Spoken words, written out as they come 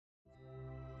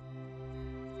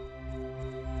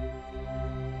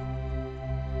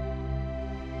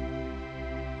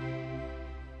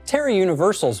Terra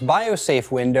Universal's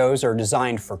Biosafe windows are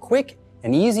designed for quick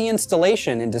and easy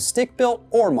installation into stick-built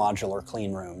or modular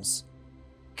cleanrooms.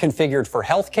 Configured for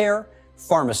healthcare,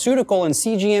 pharmaceutical, and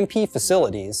CGMP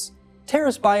facilities,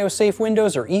 Terra's Biosafe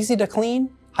windows are easy to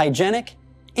clean, hygienic,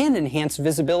 and enhance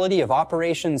visibility of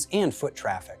operations and foot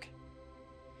traffic.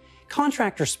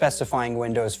 Contractors specifying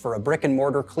windows for a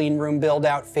brick-and-mortar cleanroom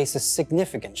build-out face a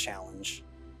significant challenge.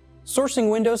 Sourcing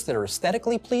windows that are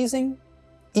aesthetically pleasing,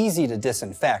 easy to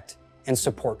disinfect, and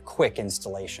support quick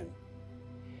installation.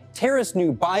 Terra's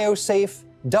new Biosafe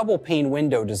double-pane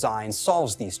window design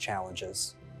solves these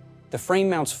challenges. The frame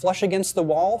mounts flush against the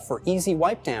wall for easy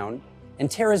wipe-down,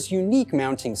 and Terra's unique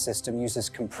mounting system uses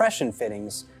compression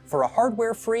fittings for a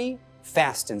hardware-free,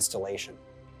 fast installation.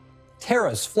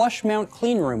 Terra's flush mount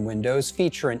cleanroom windows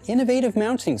feature an innovative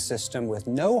mounting system with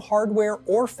no hardware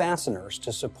or fasteners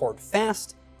to support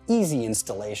fast, easy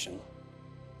installation.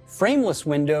 Frameless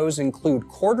windows include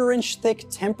 1/4-inch thick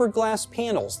tempered glass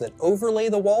panels that overlay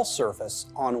the wall surface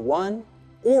on one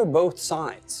or both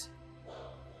sides.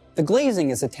 The glazing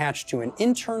is attached to an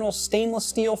internal stainless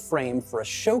steel frame for a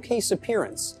showcase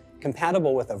appearance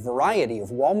compatible with a variety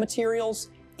of wall materials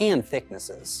and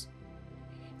thicknesses.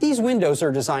 These windows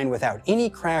are designed without any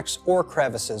cracks or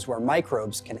crevices where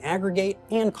microbes can aggregate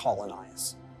and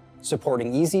colonize,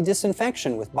 supporting easy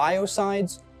disinfection with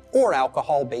biocides or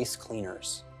alcohol-based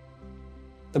cleaners.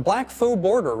 The black faux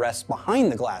border rests behind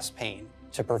the glass pane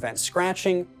to prevent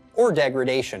scratching or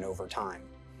degradation over time.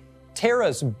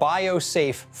 Terra's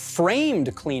Biosafe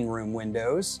framed cleanroom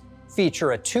windows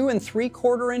feature a 2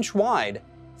 3/4-inch wide,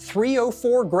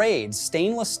 304 grade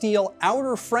stainless steel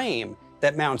outer frame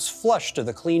that mounts flush to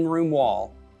the cleanroom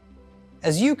wall.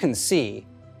 As you can see,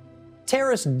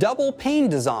 Terra's double pane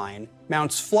design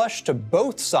mounts flush to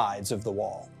both sides of the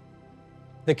wall.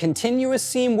 The continuous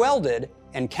seam welded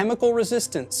and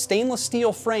chemical-resistant stainless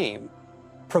steel frame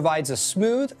provides a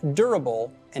smooth, durable,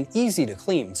 and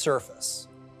easy-to-clean surface.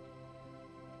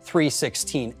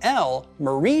 316L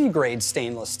marine-grade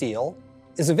stainless steel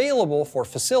is available for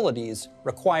facilities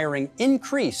requiring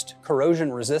increased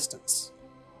corrosion resistance.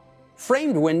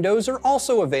 Framed windows are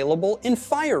also available in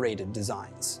fire-rated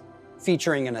designs,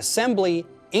 featuring an assembly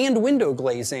and window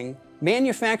glazing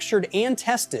manufactured and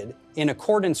tested in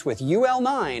accordance with UL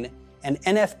 9 and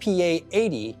NFPA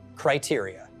 80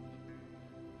 criteria.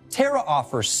 Terra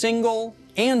offers single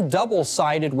and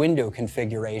double-sided window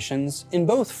configurations in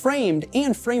both framed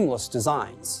and frameless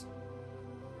designs.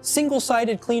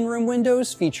 Single-sided cleanroom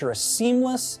windows feature a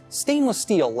seamless stainless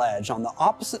steel ledge on the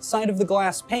opposite side of the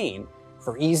glass pane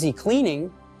for easy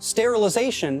cleaning,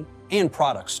 sterilization, and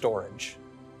product storage.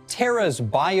 Terra's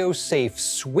Biosafe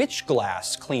switch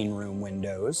glass cleanroom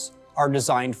windows are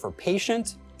designed for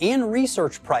patient and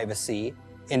research privacy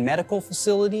in medical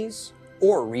facilities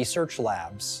or research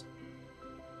labs.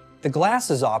 The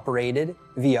glass is operated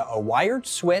via a wired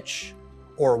switch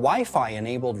or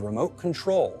Wi-Fi-enabled remote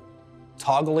control,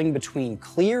 toggling between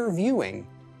clear viewing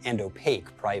and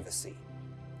opaque privacy.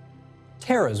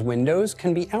 Terra's windows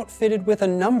can be outfitted with a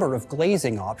number of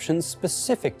glazing options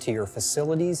specific to your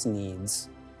facility's needs.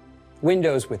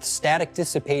 Windows with static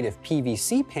dissipative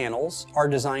PVC panels are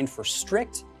designed for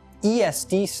strict,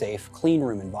 ESD-safe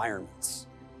cleanroom environments.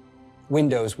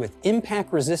 Windows with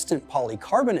impact-resistant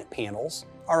polycarbonate panels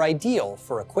are ideal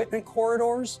for equipment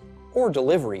corridors or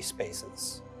delivery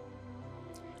spaces.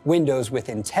 Windows with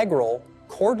integral,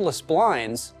 cordless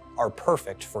blinds are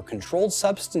perfect for controlled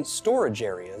substance storage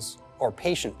areas or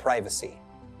patient privacy.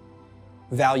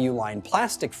 Value-line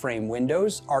plastic frame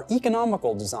windows are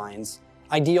economical designs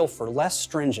ideal for less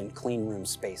stringent cleanroom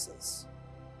spaces.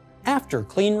 After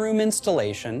cleanroom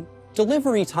installation,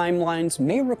 delivery timelines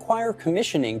may require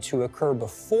commissioning to occur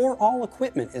before all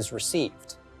equipment is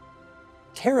received.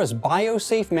 Terra's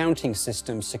Biosafe mounting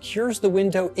system secures the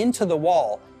window into the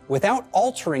wall without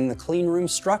altering the cleanroom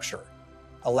structure,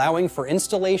 allowing for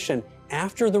installation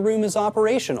after the room is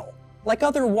operational, like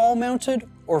other wall-mounted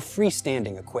or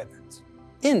freestanding equipment.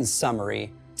 In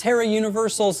summary, Terra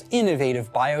Universal's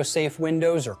innovative Biosafe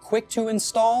windows are quick to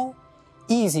install,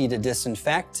 easy to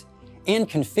disinfect, and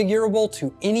configurable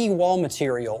to any wall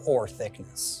material or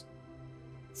thickness.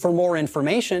 For more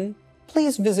information,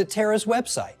 please visit Terra's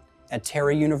website at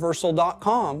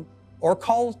terrauniversal.com or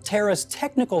call Terra's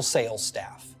technical sales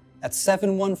staff at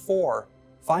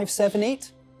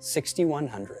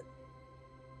 714-578-6100.